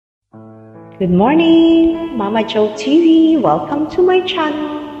Good morning, Mama Joe TV. Welcome to my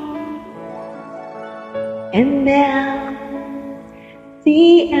channel. And now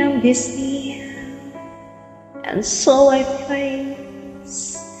the end is near, and so I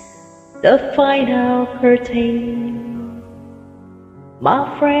face the final curtain.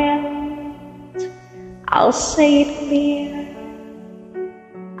 My friend, I'll say it clear,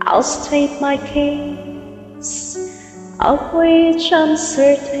 I'll state my case, of which I'm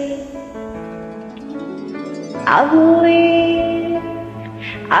certain. I believe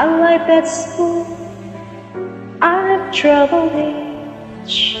a life that's full. I've traveled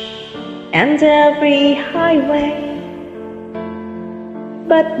each and every highway,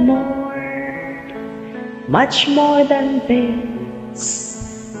 but more, much more than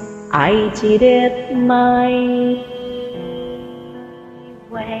this, I did it my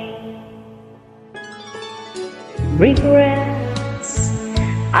way. Regrets,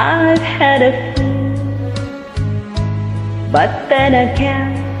 I've had a few, but then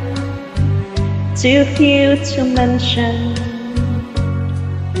again, too few to mention.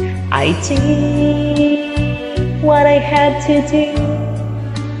 I did what I had to do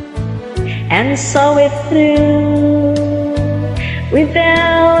and saw it through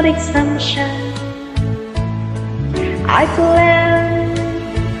without exemption. I planned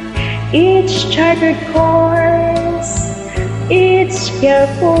each chartered course, each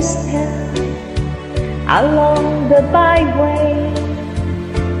careful step along the byway,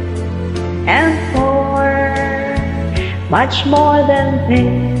 and for much more than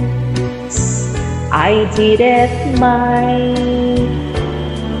this, I did it my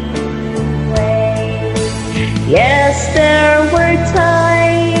way. Yes, there were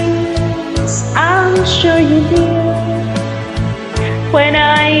times, I'm sure you knew, when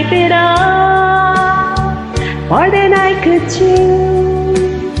I bit off more than I could chew.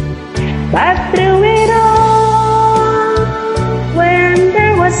 But through it all, when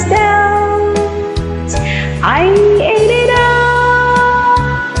there was doubt, I ate it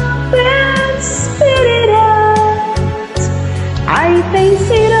up and spit it out. I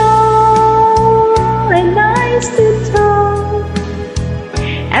faced it all and I stood tall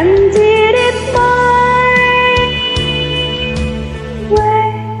and did it my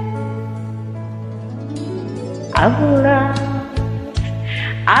way.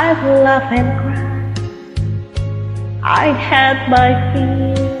 I've laughed and cried, I had my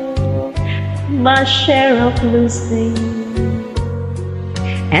fill, my share of losing,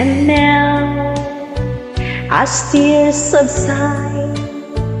 and now as tears subside,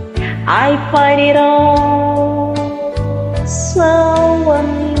 I find it all so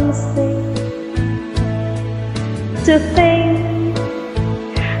amusing to think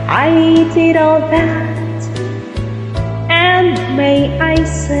I did all that. And may I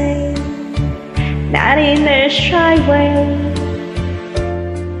say, not in a shy way.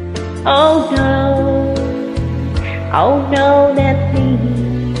 Oh no, not me.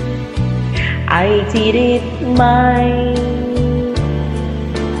 I did it my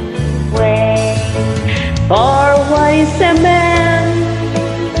way. For what is a man?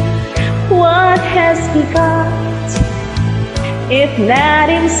 What has he got? If not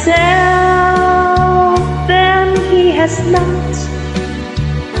himself, then he has not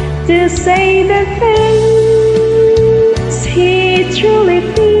to say the things he truly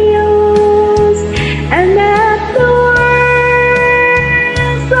feels, and that the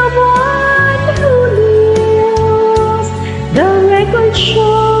words of one who kneels. The record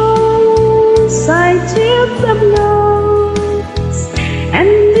shows I took the blows and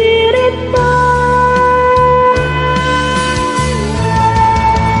did it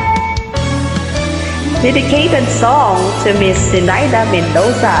dedicated song to Miss ZENAIDA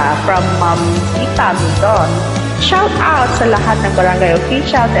Mendoza from CITA MISON. Shout out sa lahat ng barangay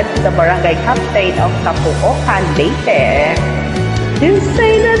officials and to the barangay captain of CAPOOCAN, LEYTE. To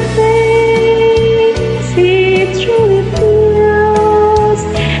say the things he truly feels,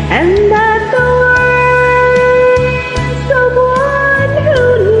 and that the words of one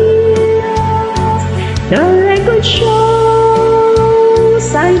who kneels. The record shows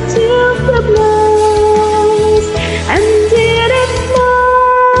I took the blows and did it my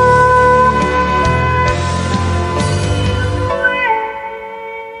way.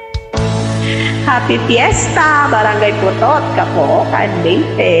 Happy Fiesta, Barangay POTOT, CAPOOCAN,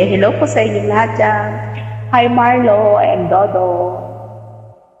 LEYTE. Hello po sa inyong lahat dyan. Hi Marlo and Dodo.